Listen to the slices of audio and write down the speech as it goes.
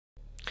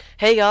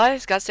Hey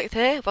guys, Gadstick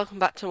here, welcome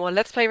back to more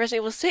Let's Play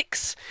Resident Evil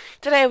 6.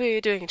 Today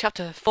we're doing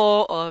chapter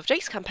 4 of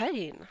Jake's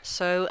campaign.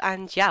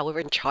 And yeah, we're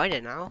in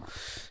China now.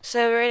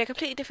 So we're in a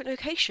completely different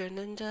location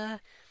and let's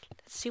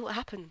see what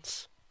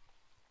happens.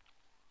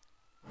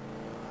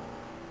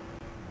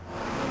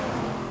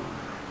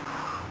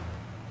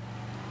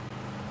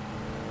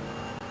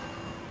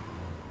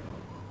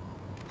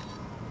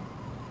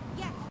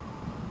 Yes.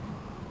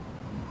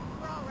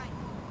 We're all right.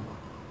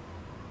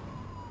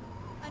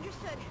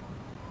 Understood.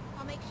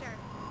 I'll make sure.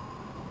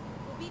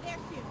 We'll be there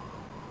soon.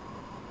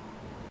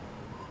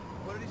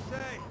 What did he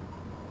say?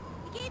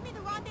 He gave me the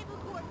rendezvous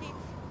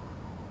coordinates.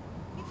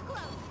 It's close.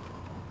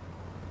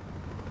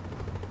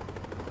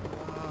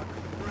 Ah,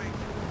 great.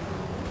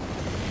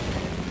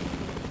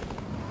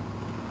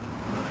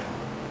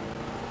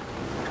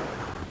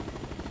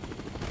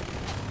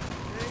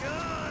 Hang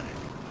on!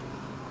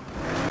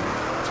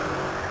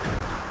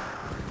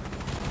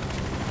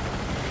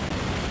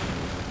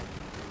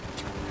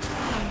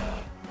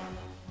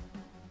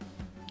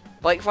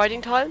 Bike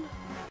riding time?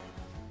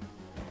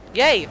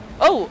 Yay!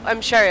 Oh,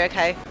 I'm Sherry,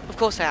 okay. Of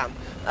course I am.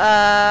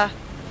 Trying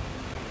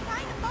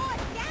to mow us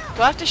down.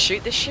 Do I have to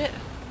shoot this shit?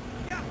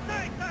 Yeah,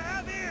 thanks, I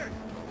have ears!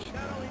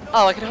 God only knows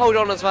Oh, I can hold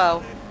on as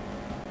well.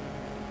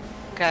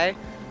 Okay.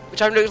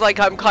 Which looks like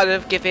I'm kind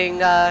of giving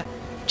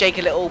Jake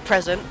a little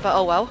present, but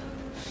oh well.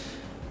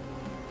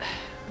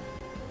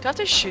 Do I have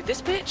to shoot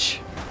this bitch?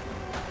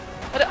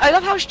 I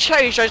love how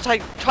Cherry's trying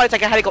to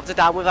take a helicopter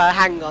down with a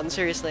handgun,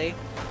 seriously.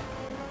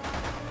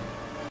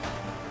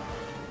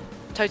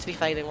 Totally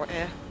failing right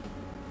here.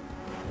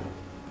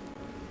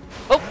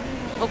 Oh!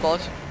 Oh god.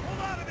 Hold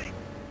on to me!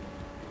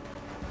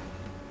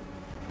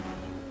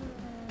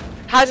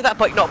 How did that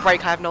bike not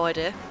break? I have no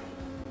idea.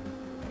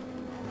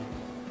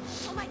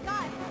 Oh my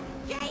god.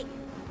 Jake! This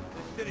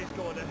city's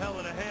going to hell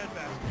in a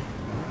handbasket.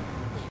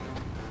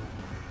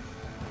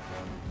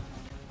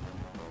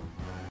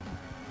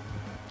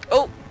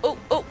 Oh! Oh!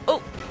 Oh! Oh!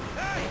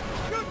 Hey!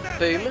 Shoot that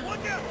Boom. thing,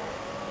 would ya?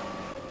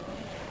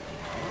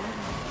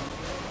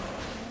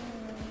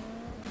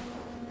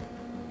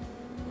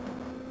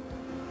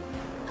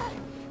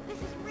 This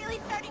is really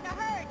starting to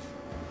hurt.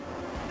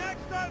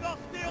 Next time I'll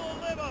steal a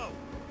limo!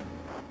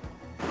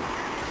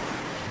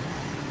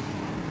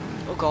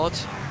 Oh god.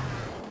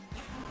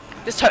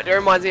 This totally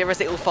reminds me of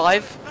Resident Evil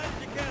 5.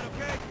 As you can,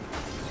 okay?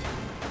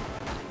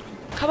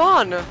 Come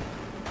on! At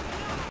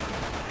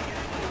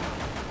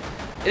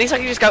least I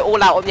can just go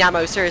all out on the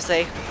ammo,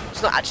 seriously.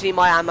 It's not actually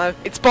my ammo.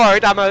 It's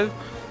borrowed ammo.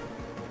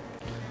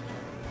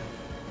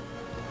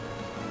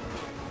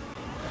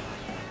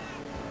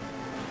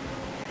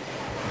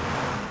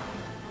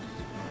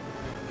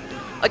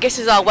 I guess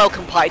it's our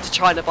welcome party to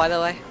China, by the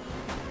way.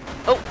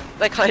 Oh,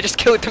 they kind of just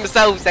killed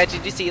themselves there.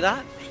 Did you see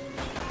that?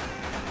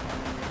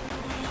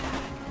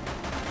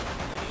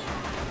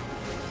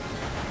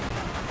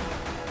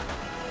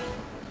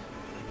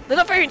 They're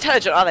not very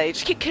intelligent, are they? They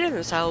just keep killing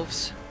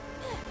themselves.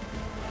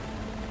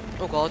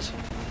 Oh god.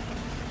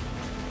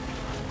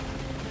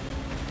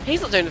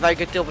 He's not doing a very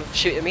good deal with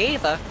shooting me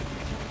either.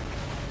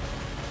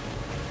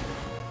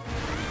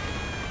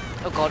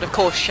 Oh god, of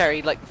course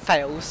Sherry, like,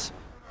 fails.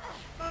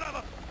 Son of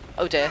a...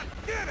 Oh dear.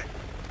 Damn it!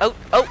 Oh,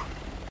 oh!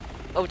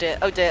 Oh dear,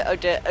 oh dear, oh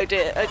dear, oh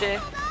dear, oh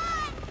dear.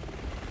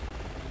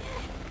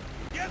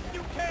 Yes,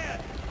 you can!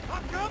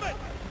 I'm coming!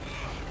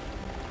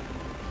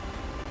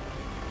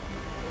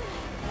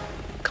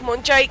 Come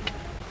on, Jake!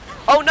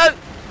 Oh no!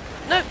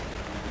 No!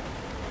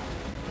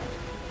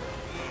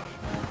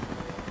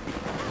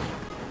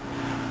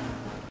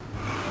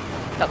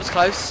 That was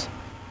close.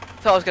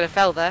 Thought I was gonna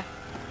fail there.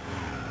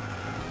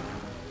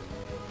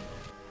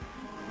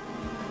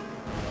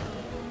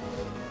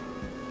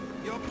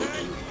 You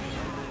okay?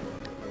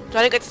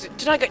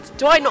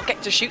 Do I not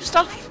get to shoot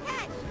stuff?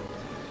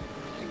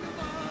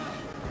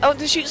 I want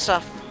to shoot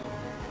stuff.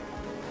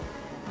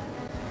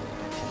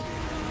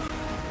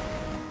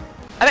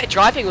 I bet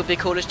driving would be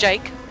cool as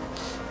Jake.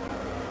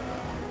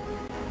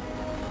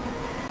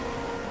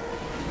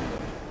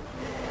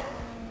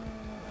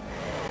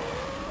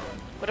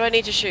 What do I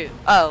need to shoot?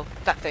 Oh,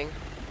 that thing.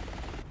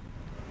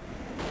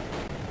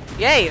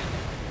 Yay!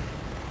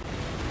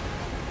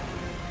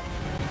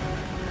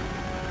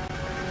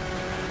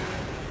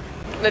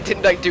 That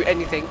didn't like do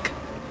anything.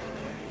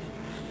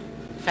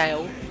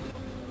 Fail.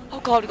 Oh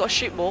god, we gotta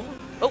shoot more.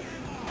 Oh.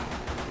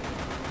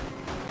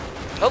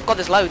 Oh god,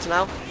 there's loads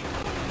now.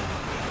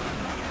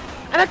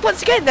 And then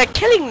once again, they're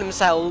killing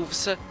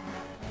themselves. The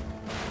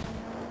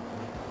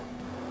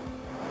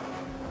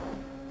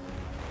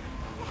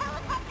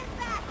helicopter's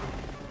back.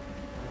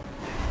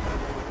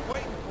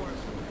 Waiting for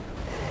us.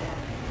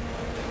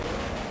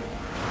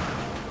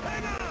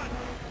 Hang on!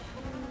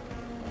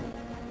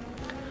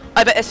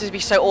 I bet this would be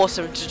so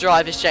awesome to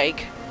drive as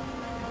Jake.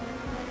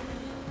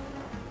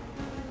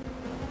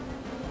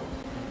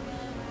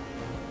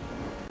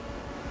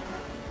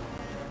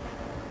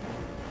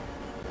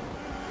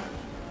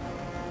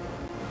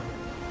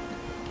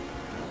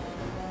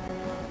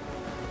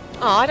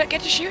 Oh, I don't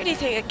get to shoot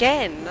anything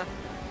again.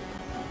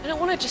 I don't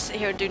want to just sit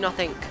here and do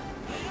nothing.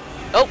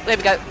 Oh, there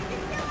we go.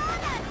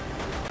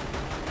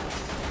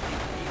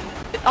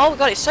 Oh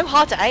god, it's so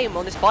hard to aim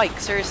on this bike,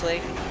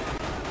 seriously.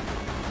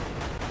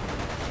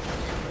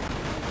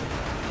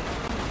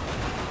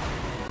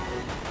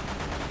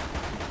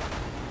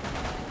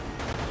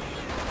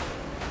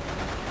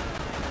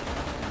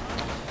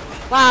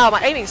 Wow,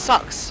 my aiming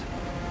sucks.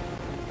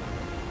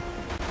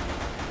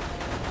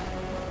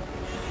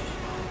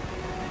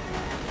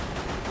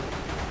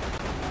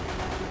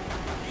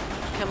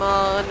 Come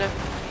on.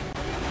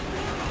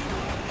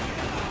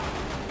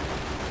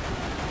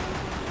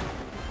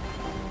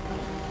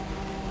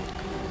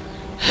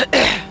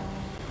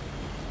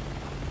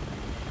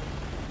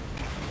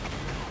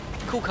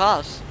 Cool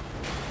cars.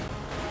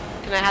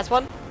 Can I have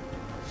one?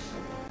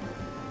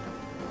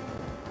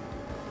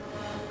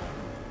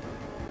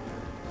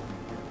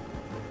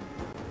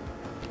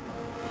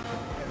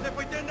 As if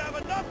we didn't have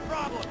enough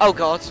problems. Oh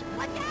god.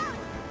 Watch out!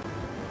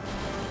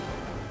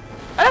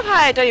 I love how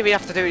I don't even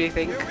have to do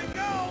anything. Here we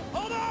go.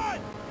 Hold on.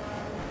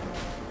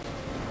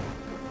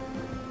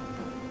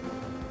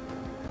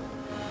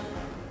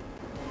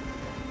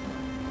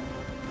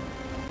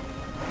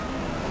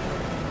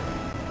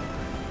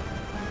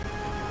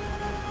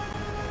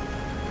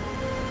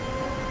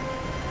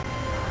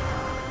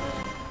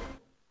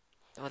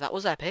 Oh, that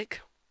was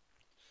epic.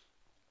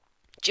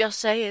 Just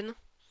saying.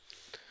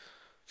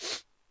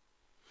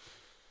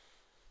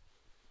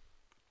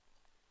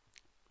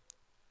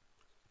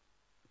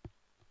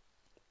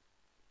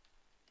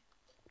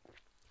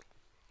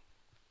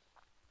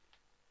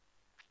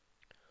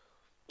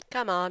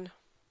 Come on.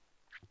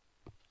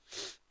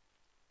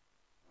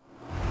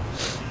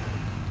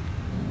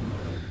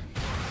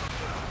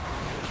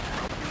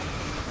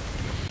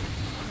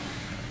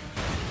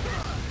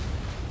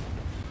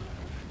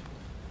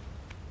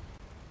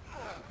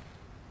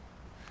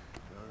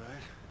 All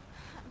right.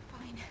 I'm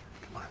fine.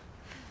 Come on.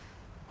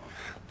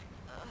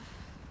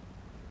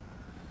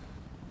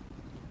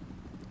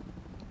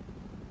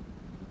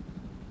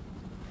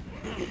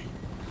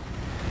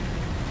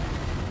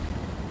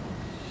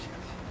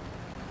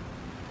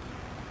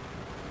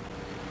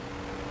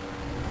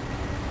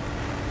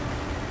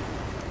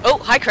 Oh,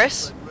 hi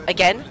Chris.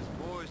 Again.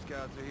 Boy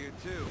Scouts are here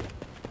too.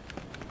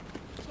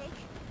 Jake?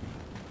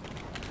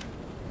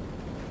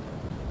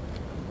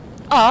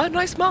 Ah,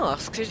 nice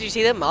masks. Did you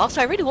see them masks?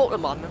 I really want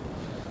them on.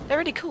 They're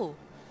really cool.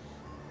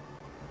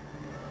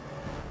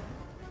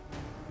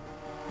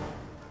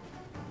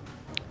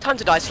 Time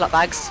to die,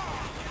 slutbags.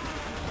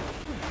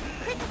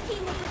 Chris's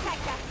team will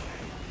protect us.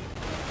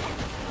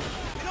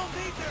 We don't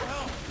need their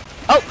help.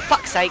 Oh,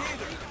 fuck's sake.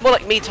 More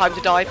like me time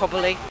to die,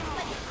 probably. But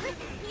if Chris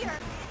is here,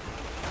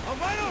 All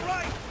right, all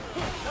right.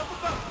 Enough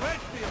about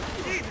Redfield.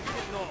 Jesus,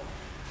 getting old.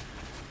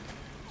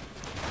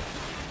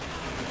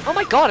 Oh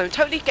my god, I'm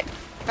totally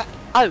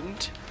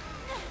owned.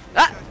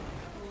 Ah!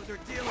 Who they're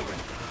dealing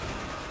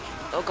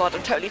with. Oh god,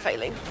 I'm totally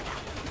failing.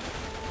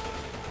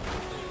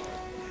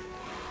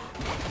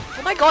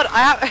 Oh my god,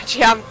 I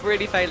actually am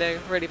really failing.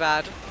 Really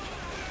bad.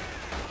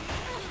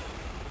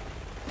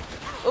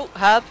 Oh,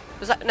 Herb.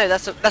 Was that? No,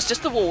 that's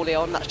just the wall,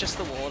 Leon. That's just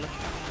the wall.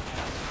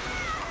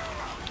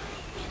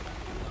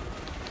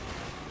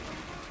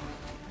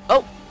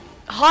 Oh,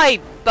 hi,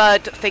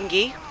 bird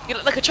thingy. You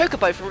look like a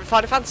chocobo from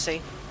Final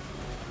Fantasy.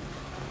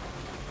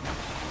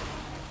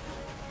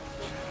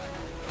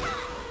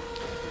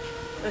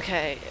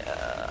 Okay.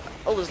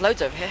 Oh, there's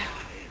loads over here.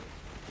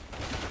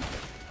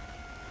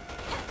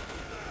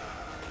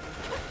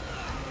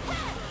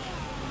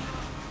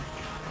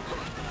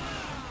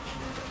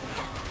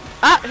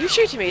 Ah, who's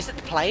shooting me? Is it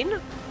the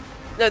plane?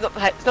 No, not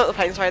the it's not the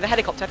plane. Sorry, the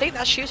helicopter. I think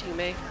that's shooting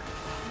me.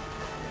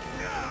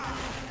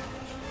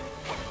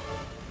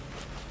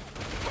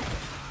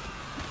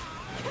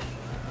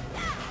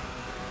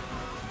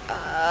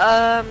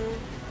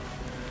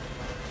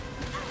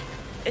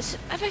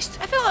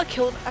 I feel like I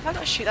killed. Have I got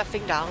to shoot that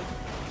thing down?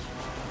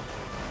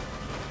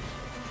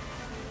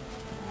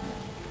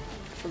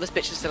 Well, this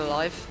bitch is still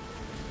alive.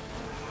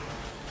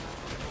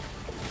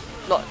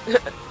 Not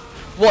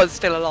was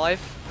still alive.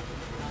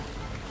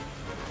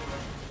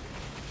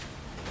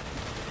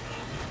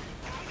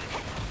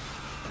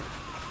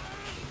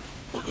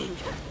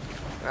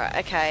 Right.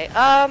 Okay.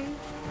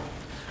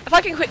 If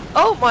I can quit.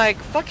 Oh my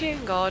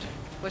fucking god,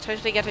 we're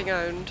totally getting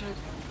owned.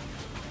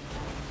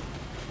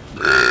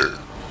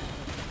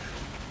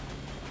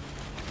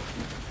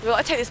 Well,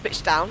 I take this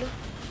bitch down.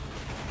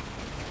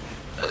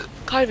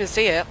 Can't even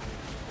see it.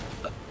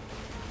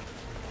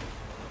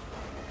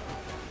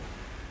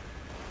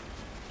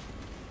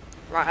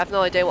 Right, I have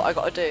no idea what I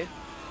gotta do.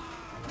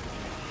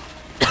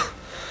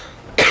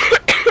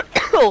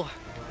 Oh.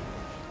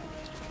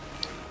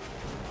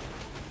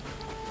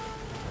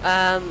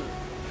 Oh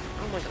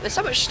my god, there's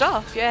so much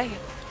stuff, yay.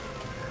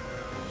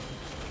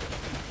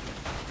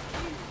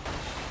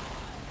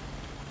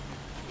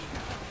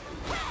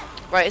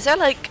 Right, is there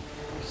like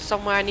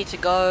somewhere I need to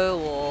go,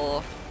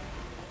 or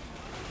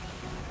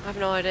I have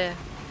no idea.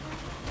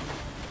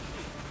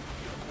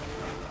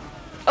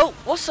 Oh,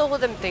 what's all of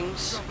them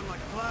things? Dropping like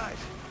flies.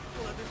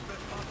 We'll have this bit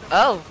popped up.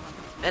 Oh,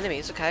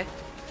 enemies, okay.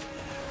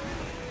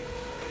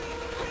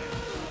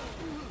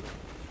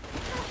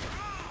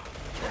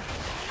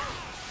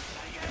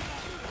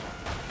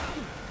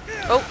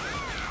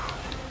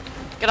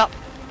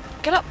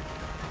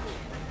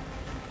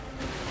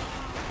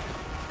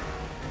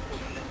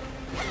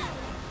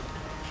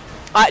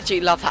 I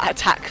actually love that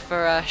attack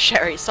for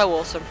Sherry. It's so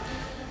awesome.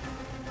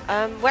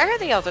 Where are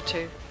the other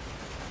two?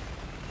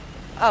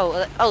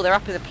 Oh, they're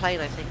up in the plane,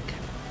 I think.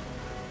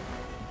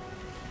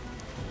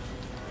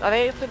 Are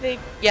they up in the...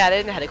 Yeah, they're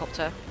in the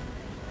helicopter.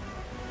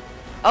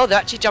 Oh, they're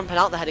actually jumping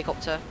out the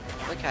helicopter.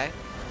 Okay.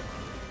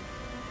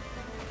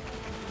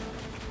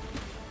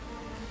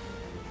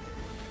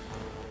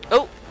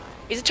 Oh,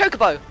 he's a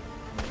chocobo.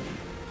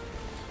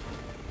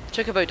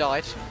 Chocobo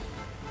died.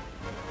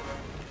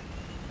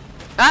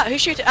 Ah,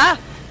 who's shooting? Ah!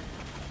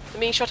 I'm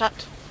being shot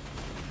at.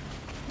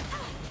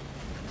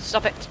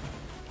 Stop it.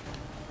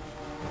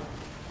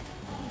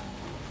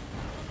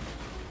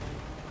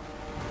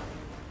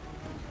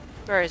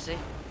 Where is he?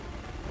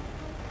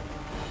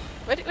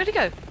 Where'd he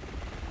go?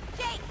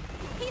 Jake,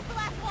 he's the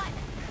last one.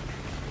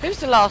 Who's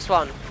the last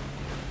one?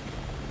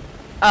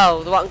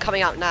 Oh, the one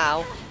coming out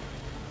now.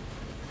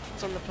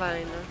 It's on the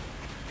plane.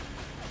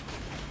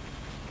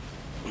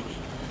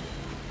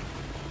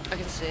 I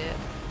can see it.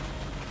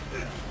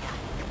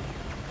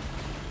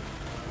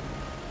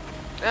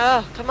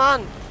 Oh, come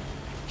on.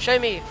 Show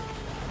me.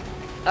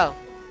 Oh.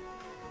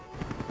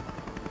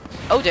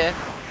 Oh dear.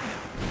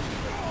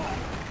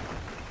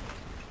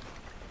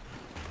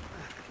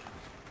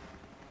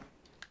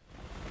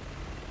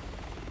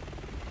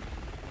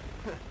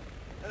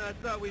 I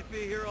thought we'd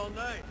be here all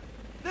night.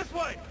 This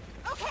way!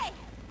 Okay.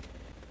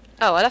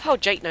 Oh, I love how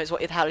Jake knows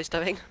what the hell he's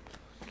doing.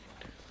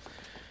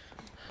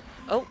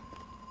 Oh.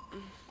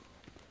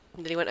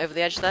 And then he went over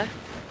the edge there.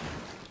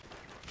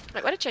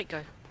 Right, where did Jake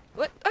go?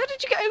 What? How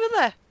did you get over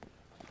there?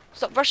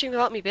 Stop rushing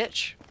without me,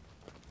 bitch.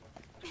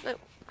 No.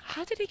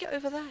 How did he get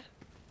over there?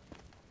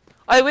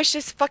 I wish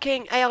this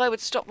fucking AI would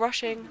stop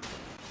rushing.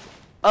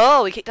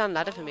 Oh, he kicked down a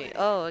ladder for me.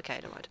 Oh, okay,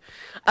 never mind.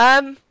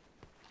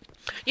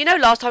 You know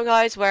last time,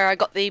 guys, where I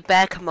got the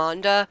Bear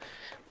Commander?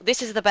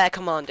 This is the Bear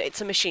Commander. It's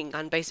a machine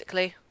gun,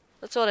 basically.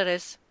 That's all it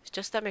is. It's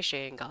just a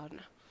machine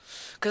gun.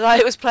 Because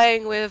I was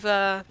playing with, who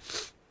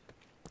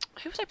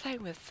was I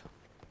playing with?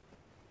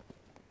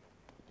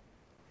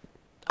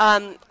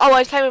 Oh, I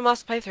was playing with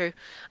Master Playthrough,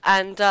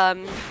 and,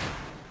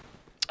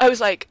 I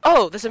was like,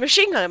 oh, there's a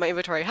machine gun in my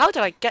inventory. How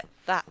did I get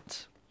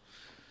that?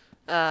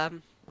 Yeah,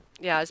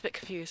 I was a bit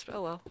confused, but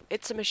oh well.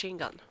 It's a machine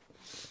gun,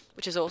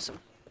 which is awesome.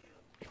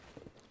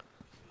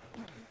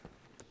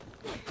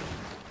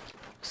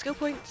 Skill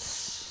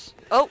points.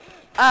 Oh,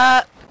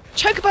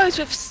 chocobos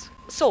with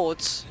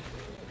swords.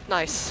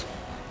 Nice.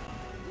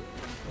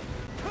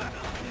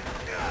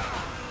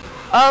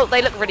 Oh,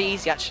 they look really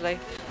easy, actually.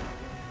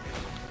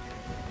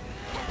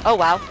 Oh,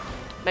 wow.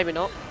 Maybe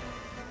not.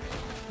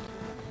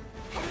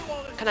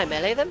 Can I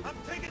melee them? I'm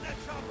taking that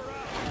chopper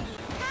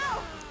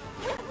out.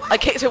 I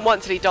kicked him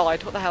once and he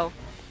died. What the hell?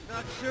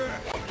 Not sure.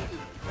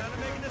 Kinda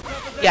making this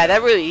up as Yeah,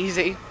 they're really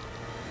easy.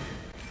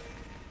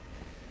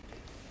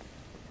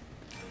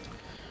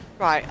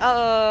 Right,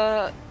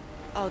 oh,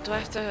 do I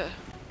have to...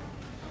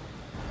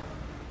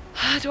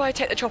 How do I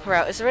take the chopper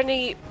out? Is there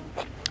any...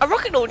 A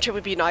rocket launcher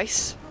would be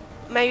nice.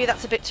 Maybe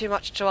that's a bit too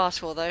much to ask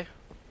for, though.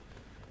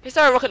 Is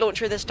there a rocket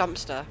launcher in this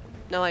dumpster?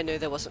 No, I knew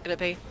there wasn't going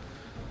to be.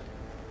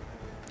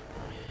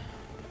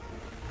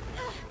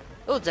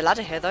 Oh, there's a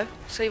ladder here, though.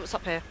 Let's see what's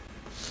up here.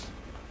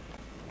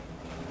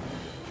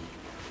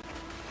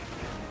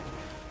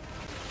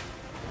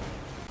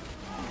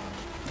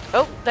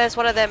 Oh, there's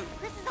one of them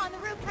Chris is on the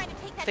roof trying to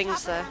take that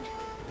things chopper there. down.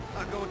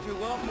 Not going too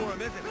well for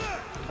him, is it?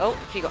 Oh,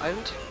 he got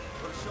owned.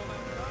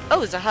 Oh,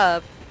 there's a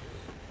herb.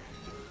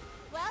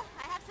 Well,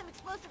 I have some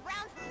explosive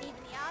rounds to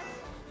even the odds.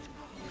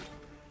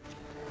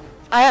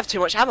 I have too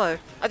much ammo.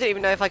 I didn't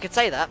even know if I could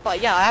say that,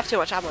 but yeah, I have too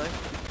much ammo.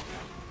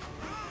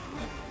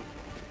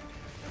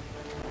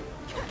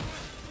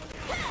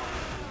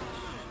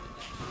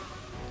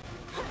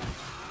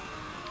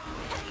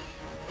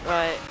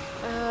 Right.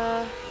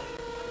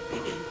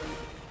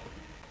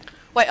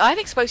 Wait, I have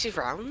explosive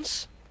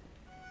rounds?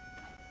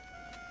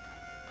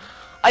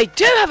 I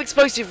do have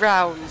explosive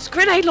rounds!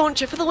 Grenade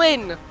launcher for the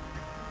win!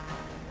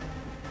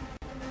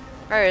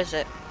 Where is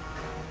it?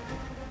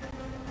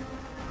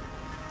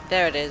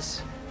 There it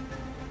is.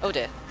 Oh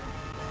dear.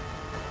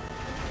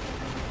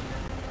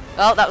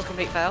 Oh, that was a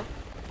complete fail.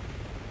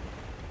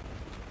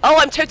 Oh,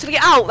 I'm totally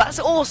out! That's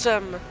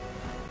awesome!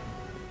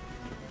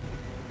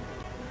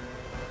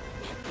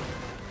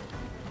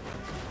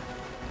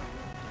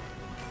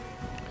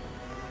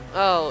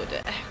 Oh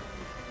dear.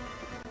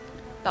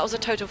 That was a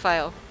total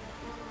fail.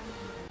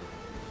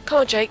 Come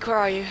on, Jake, where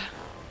are you?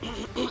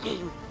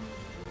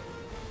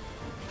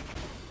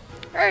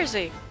 Where is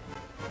he?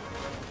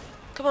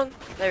 Come on,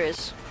 there he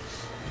is.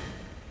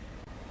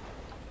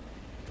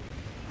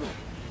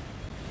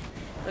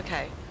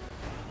 Okay.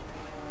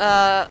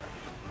 Come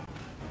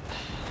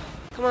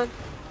on.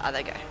 Ah,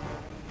 there you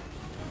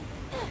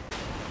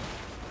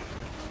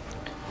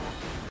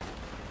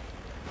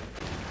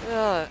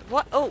go.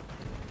 What? Oh!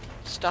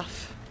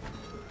 Stuff.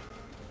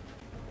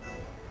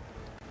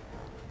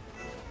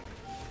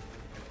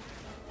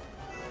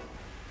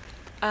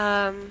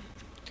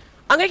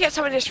 I'm gonna get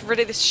some of this rid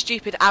of this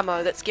stupid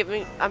ammo that's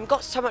giving me. I've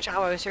got so much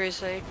ammo,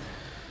 seriously.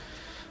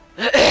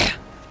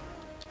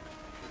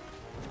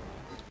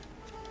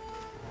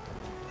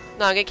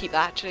 No, I'm gonna keep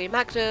that actually.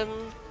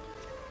 Magnum.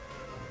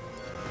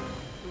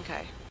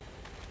 Okay.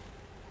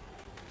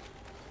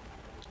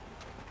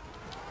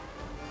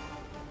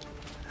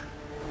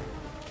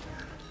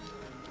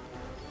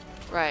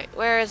 Right,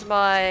 where is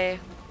my...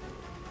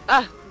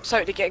 Ah, I'm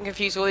totally getting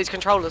confused with all these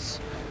controllers.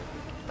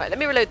 Right, let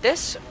me reload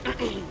this.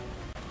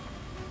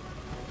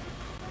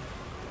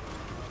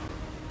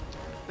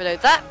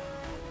 Reload that.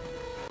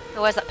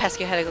 Oh, where's that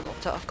pesky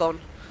helicopter? I've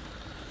gone.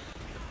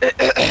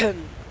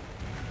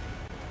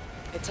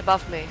 It's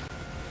above me.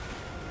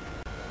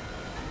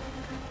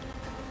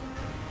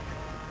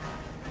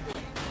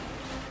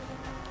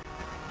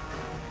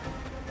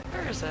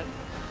 Where is it?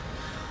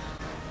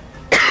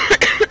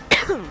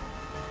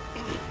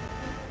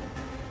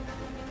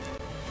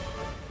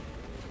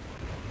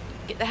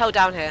 Get the hell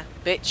down here,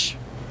 bitch.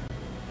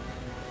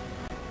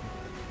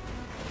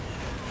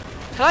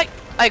 Can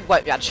I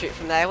won't be able to shoot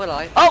from there, will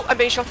I? Oh, I'm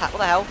being shot at. What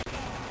the hell?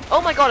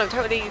 Oh my god, I'm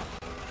totally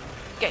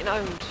getting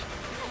owned.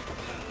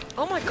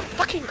 Oh my god,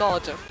 fucking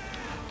god.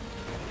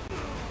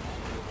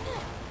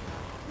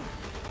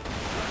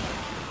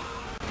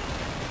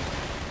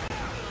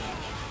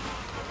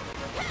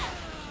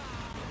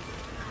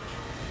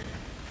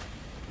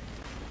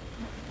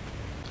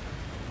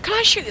 Can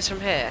I shoot this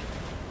from here?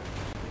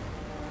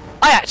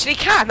 I actually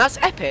can, that's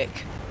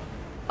epic.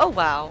 Oh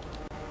wow.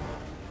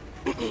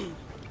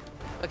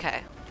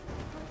 Okay.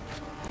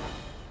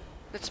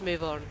 Let's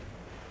move on.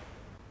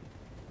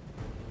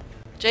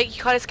 Jake,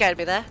 you kind of scared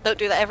me there. Don't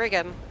do that ever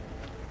again.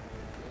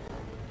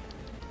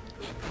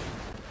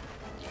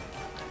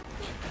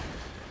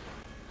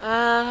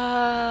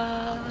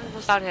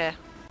 What's down here?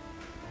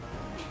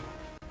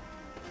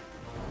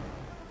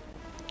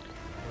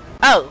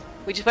 Oh,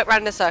 we just went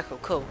round in a circle.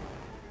 Cool.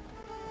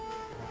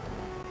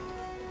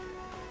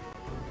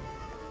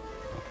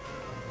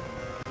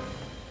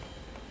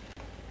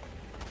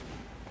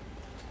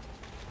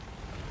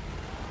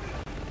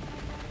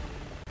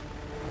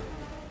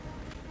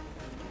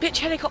 Bitch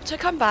helicopter,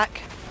 come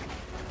back.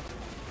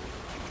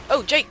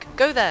 Oh, Jake,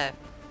 go there.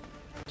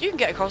 You can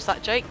get across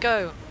that, Jake.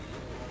 Go.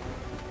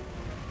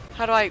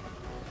 How do I...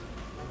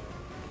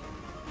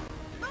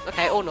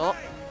 Okay, or not.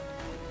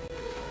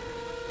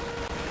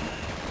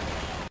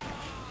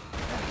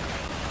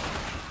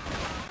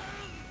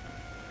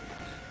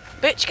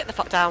 Bitch, get the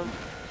fuck down.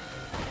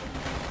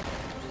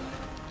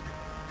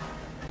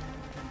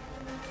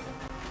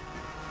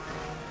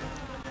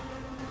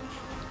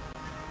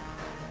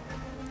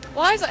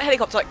 Why is that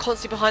helicopter like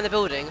constantly behind the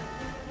building?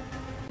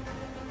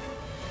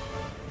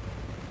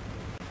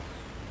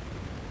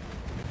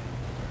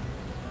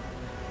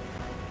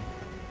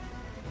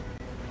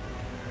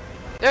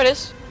 There it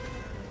is.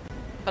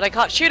 But I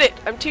can't shoot it.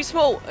 I'm too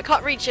small. I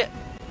can't reach it.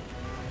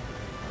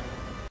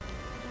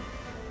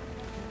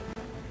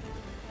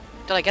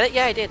 Did I get it?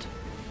 Yeah, I did.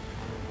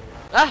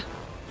 Ah!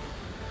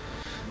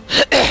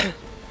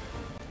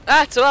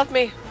 Ah, it's above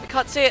me. I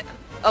can't see it.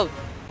 Oh,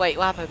 wait,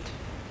 what happened?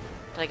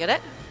 Did I get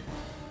it?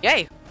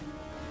 Yay!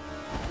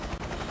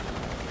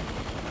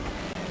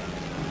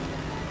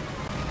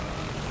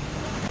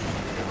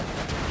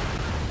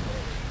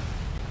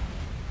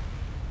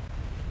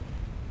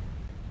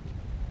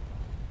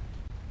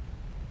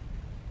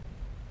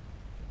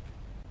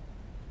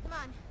 Come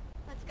on,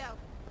 let's go.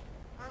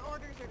 Our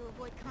orders are to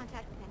avoid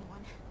contact with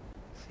anyone.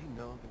 Does he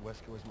know that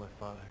Wesker was my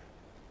father?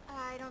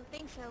 I don't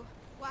think so.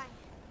 Why?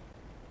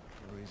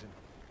 For a reason.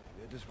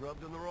 They're just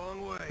rubbed him the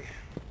wrong way.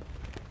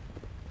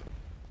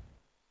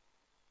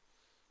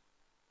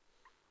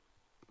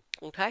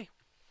 Okay.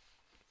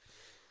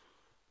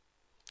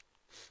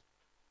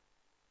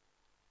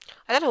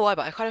 I don't know why,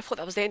 but I kind of thought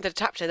that was the end of the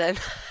chapter then.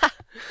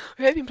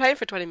 We've been playing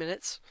for 20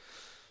 minutes.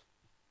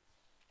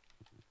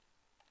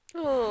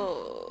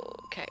 Oh,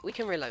 okay, we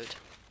can reload.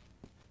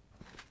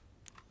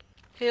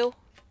 Heal.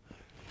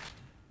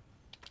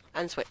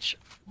 And switch.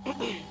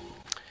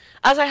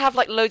 As I have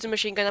like loads of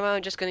machine gun ammo,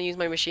 I'm just going to use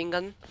my machine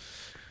gun.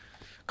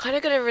 Kind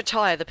of going to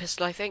retire the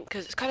pistol, I think,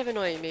 because it's kind of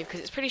annoying me,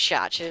 because it's pretty shit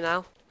actually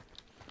now.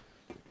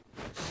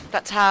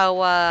 That's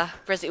how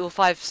Resident Evil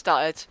 5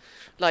 started.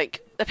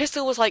 Like, the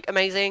pistol was like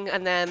amazing,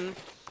 and then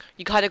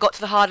you kind of got to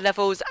the hard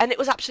levels, and it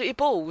was absolutely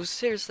balls,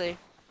 seriously.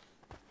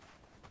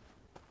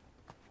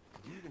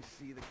 You can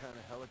see the kind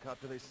of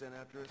helicopter they sent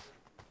after us.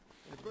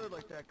 A bird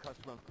like that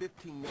costs around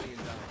 $15 million.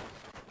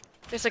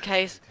 It's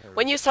okay.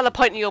 When you sell a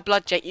point in your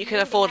blood, Jake, you can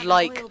afford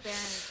like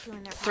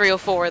 3 or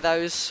 4 of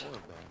those. Oil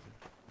barons.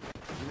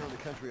 You know, in the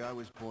country I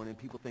was born in,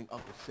 people think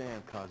Uncle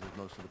Sam causes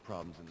most of the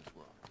problems in this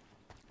world.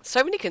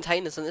 So many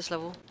containers on this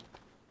level.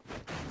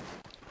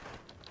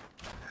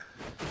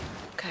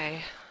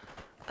 Okay.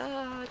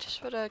 I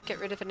just want to get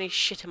rid of any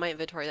shit in my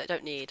inventory that I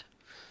don't need.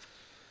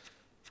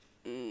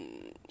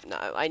 No,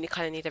 I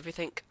kind of need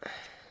everything.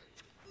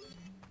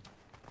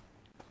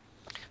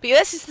 But yeah,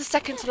 this is the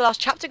second to the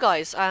last chapter,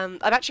 guys. I'm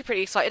actually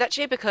pretty excited,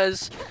 actually,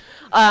 because,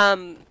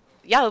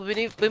 yeah,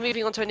 we're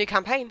moving on to a new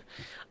campaign.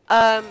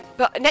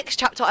 But next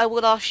chapter, I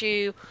will ask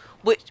you,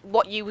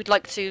 what you would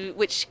like to,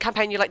 which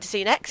campaign you'd like to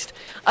see next.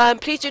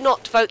 Please do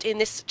not vote in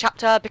this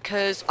chapter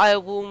because I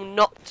will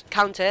not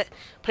count it.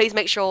 Please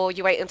make sure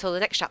you wait until the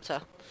next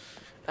chapter.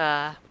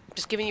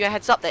 Just giving you a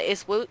heads up that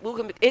is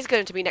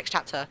going to be next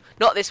chapter,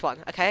 not this one.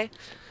 Okay,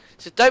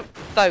 so don't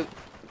vote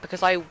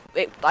because I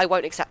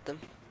won't accept them.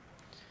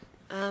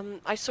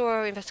 I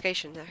saw an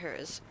investigation. Here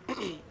it is.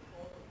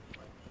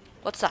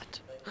 What's that?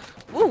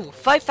 Woo!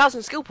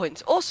 5,000 skill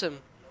points.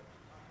 Awesome.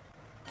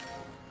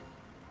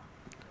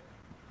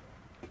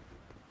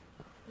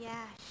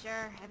 Yeah,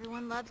 sure.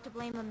 Everyone loves to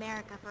blame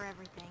America for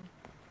everything.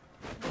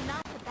 But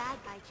not the bad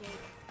guy, Jake.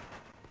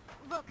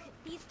 Look,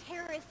 these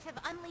terrorists have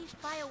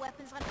unleashed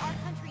bioweapons on our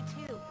country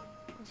too.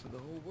 So the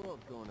whole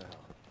world's going to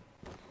hell.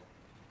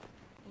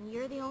 And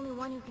you're the only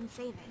one who can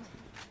save it.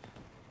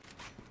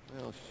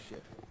 Well,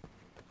 shit.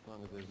 As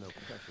long as there's no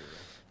pressure,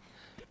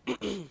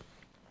 right?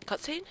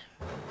 Cutscene?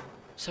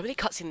 So many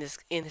cutscenes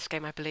in this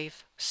game, I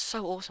believe.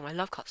 So awesome. I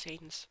love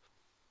cutscenes.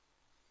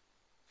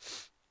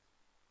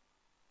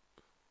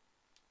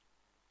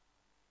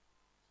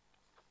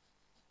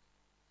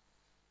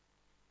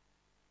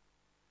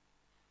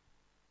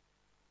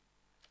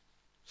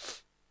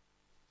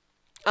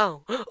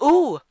 Oh.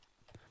 Ooh!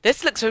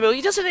 This looks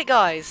familiar, doesn't it,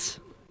 guys?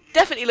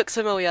 Definitely looks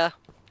familiar.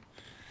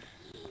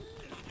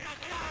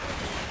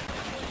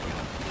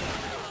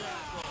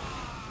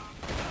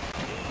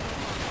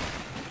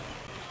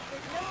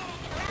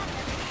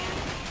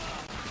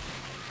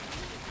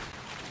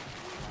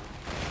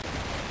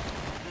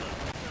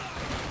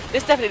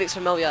 This definitely looks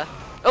familiar.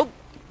 Oh!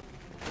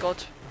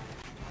 God.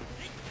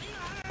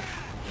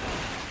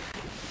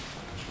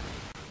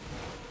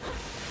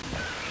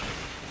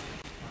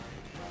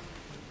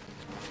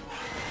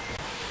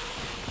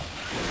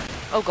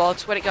 Oh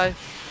God, where'd it go?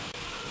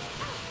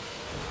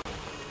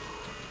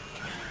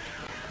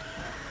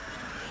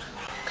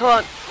 Come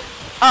on.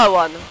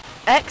 R1.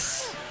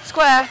 X.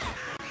 Square.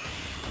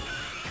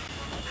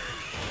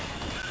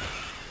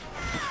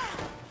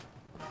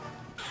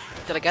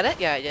 Did I get it?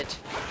 Yeah, I did.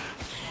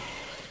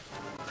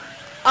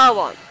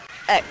 R1.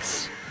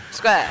 X.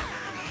 Square.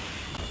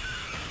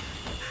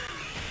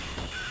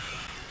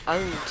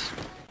 Owned.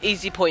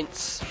 Easy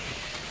points.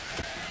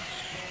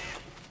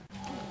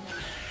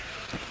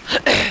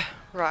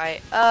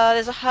 Right,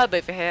 there's a herb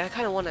over here. I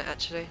kind of want it,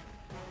 actually.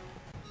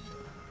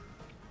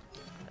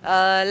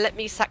 Let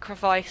me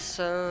sacrifice,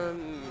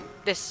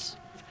 this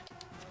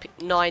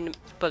 9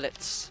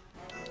 bullets.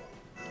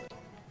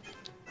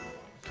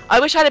 I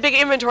wish I had a bigger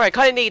inventory. I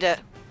kind of need it.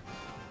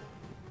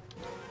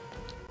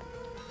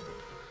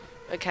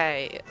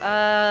 Okay,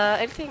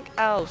 anything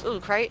else? Ooh,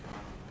 crate.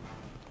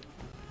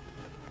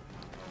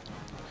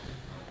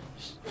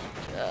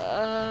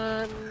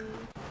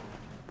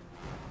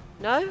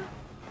 No?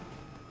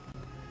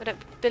 I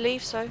don't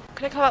believe so.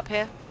 Can I come up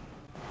here?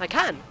 I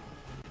can.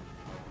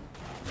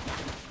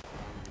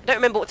 I don't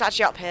remember what's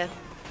actually up here.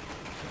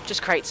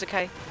 Just crates,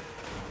 okay.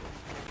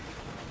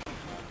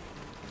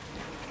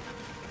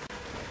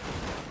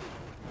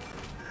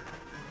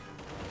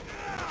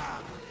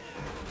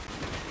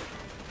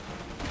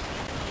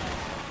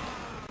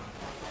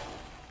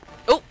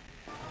 Oh!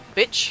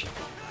 Bitch.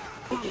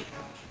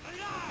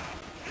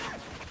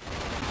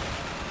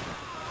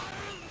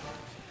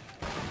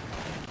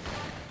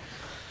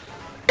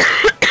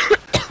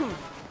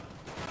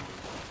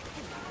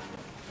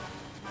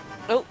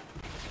 Oh,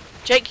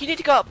 Jake, you need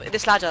to go up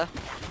this ladder.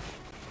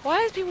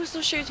 Why is people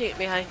still shooting at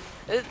me, hey?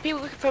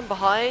 People from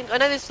behind? I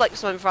know there's like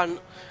some in front.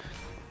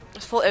 I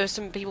thought there was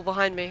some people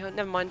behind me. Oh,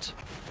 never mind.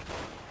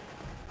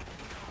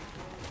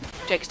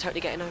 Jake's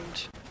totally getting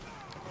owned.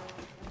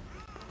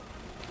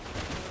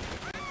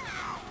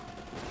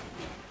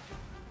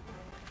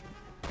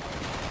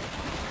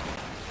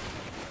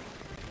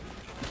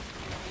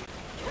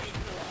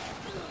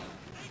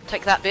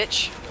 Take that,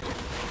 bitch.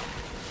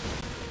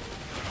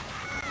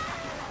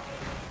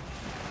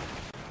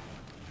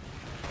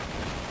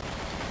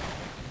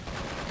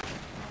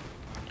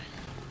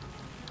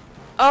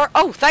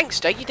 Oh, thanks,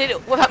 Jake. You did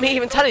it without me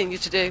even telling you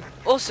to do.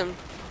 Awesome.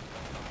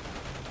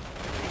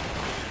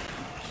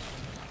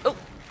 Oh.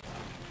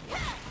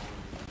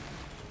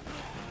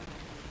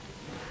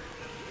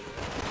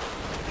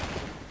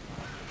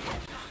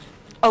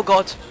 Oh,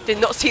 God. Did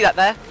not see that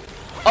there.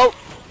 Oh.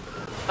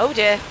 Oh,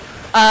 dear.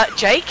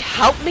 Jake,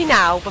 help me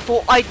now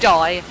before I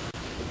die.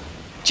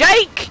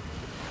 Jake!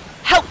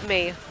 Help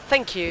me.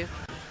 Thank you.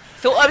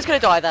 Thought I was going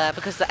to die there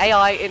because the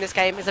AI in this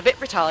game is a bit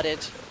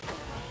retarded.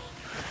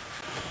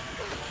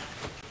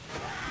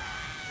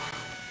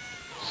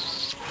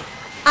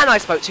 And I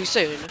spoke too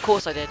soon. Of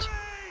course I did.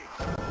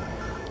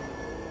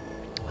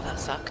 Well, that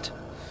sucked.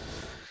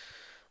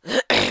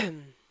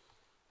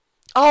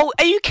 Oh,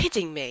 are you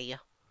kidding me?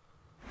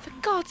 For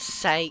God's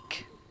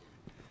sake.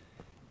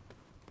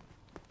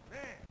 Man,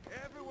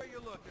 everywhere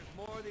you look, there's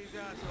more of these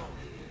assholes.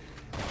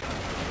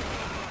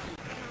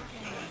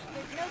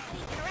 There's no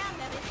sneaking around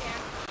them, is there?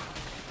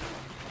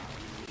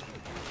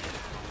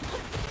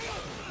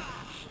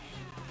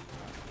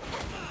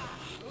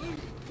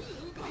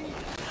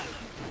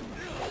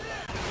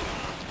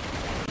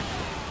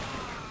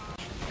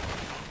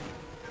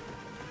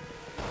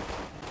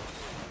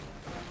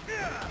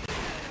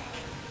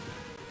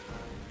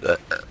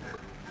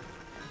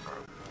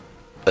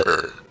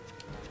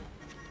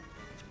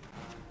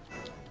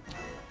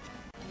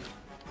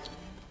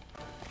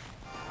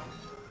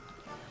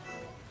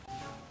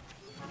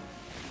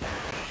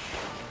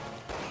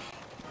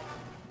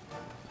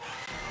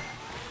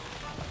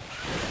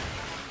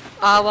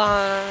 I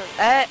want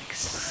X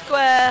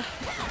square.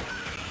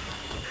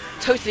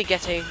 Totally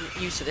getting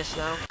used to this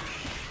now.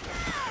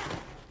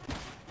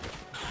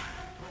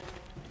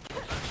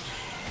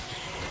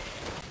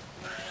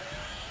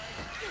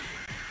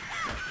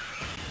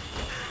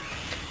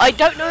 I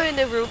don't know in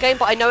the real game,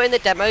 but I know in the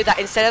demo that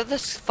instead of the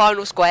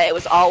final square, it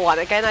was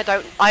R1 again.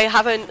 I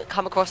haven't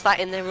come across that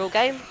in the real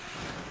game,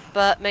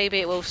 but maybe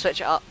it will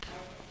switch it up.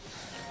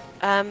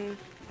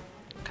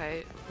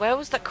 Okay, where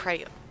was that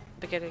crate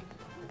beginning?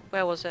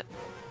 Where was it?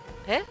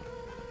 Here?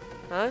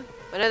 No?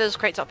 I know there's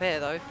crates up here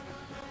though.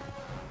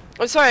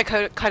 I'm sorry I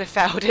kind of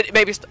failed it.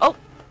 Maybe oh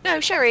no,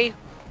 Sherry.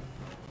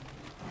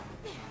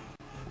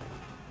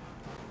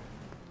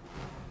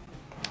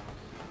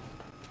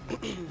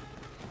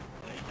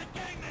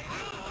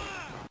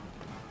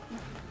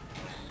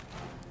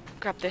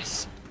 Grab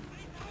this.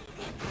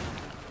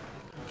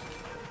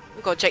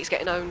 Oh god, Jake's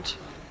getting owned.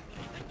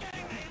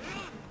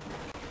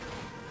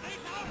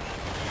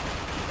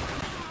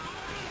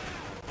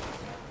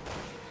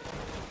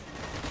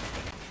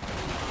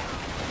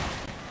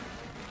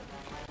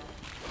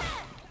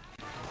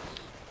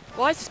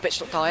 Why is this bitch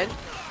not dying?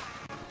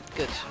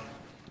 Good.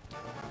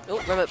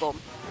 Oh, remote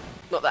bomb.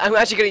 Not that I'm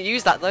actually going to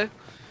use that though.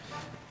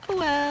 Oh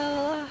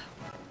well.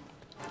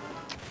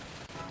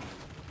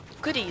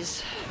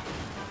 Goodies.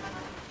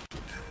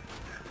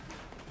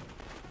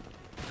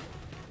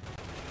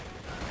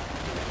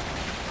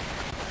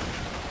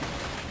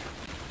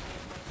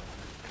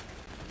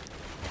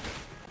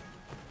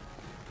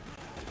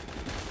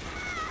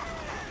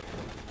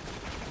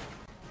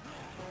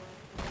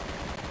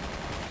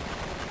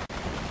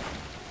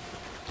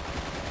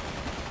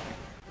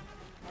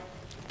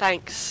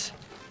 Thanks.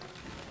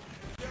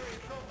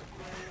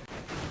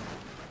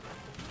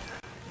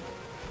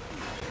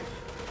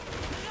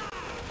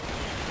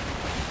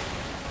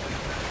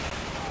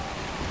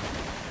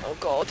 Oh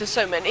god, there's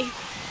so many.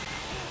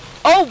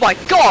 Oh my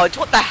god,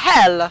 what the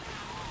hell? I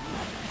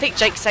think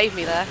Jake saved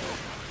me there.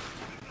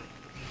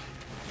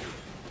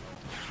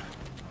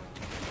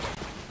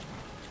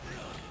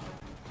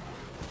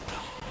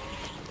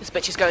 This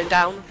bitch is going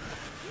down.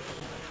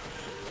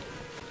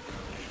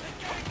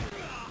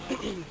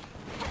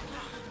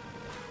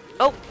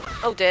 Oh,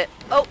 oh dear.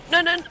 Oh,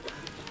 no, no, no.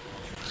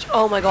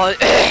 Oh my god.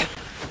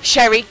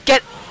 Sherry,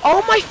 get...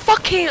 Oh my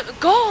fucking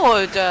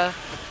god.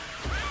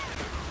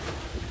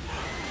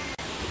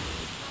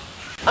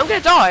 I'm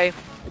gonna die.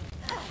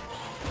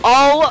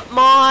 Oh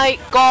my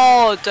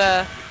god.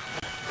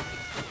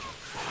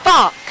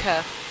 Fuck.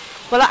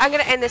 Well, I'm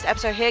gonna end this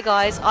episode here,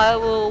 guys. I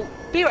will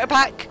be right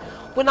back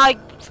when I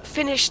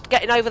finished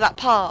getting over that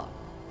part.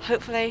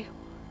 Hopefully,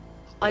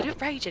 I don't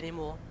rage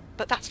anymore.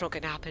 But that's not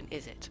gonna happen,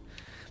 is it?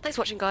 Thanks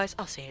for watching, guys.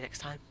 I'll see you next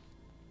time.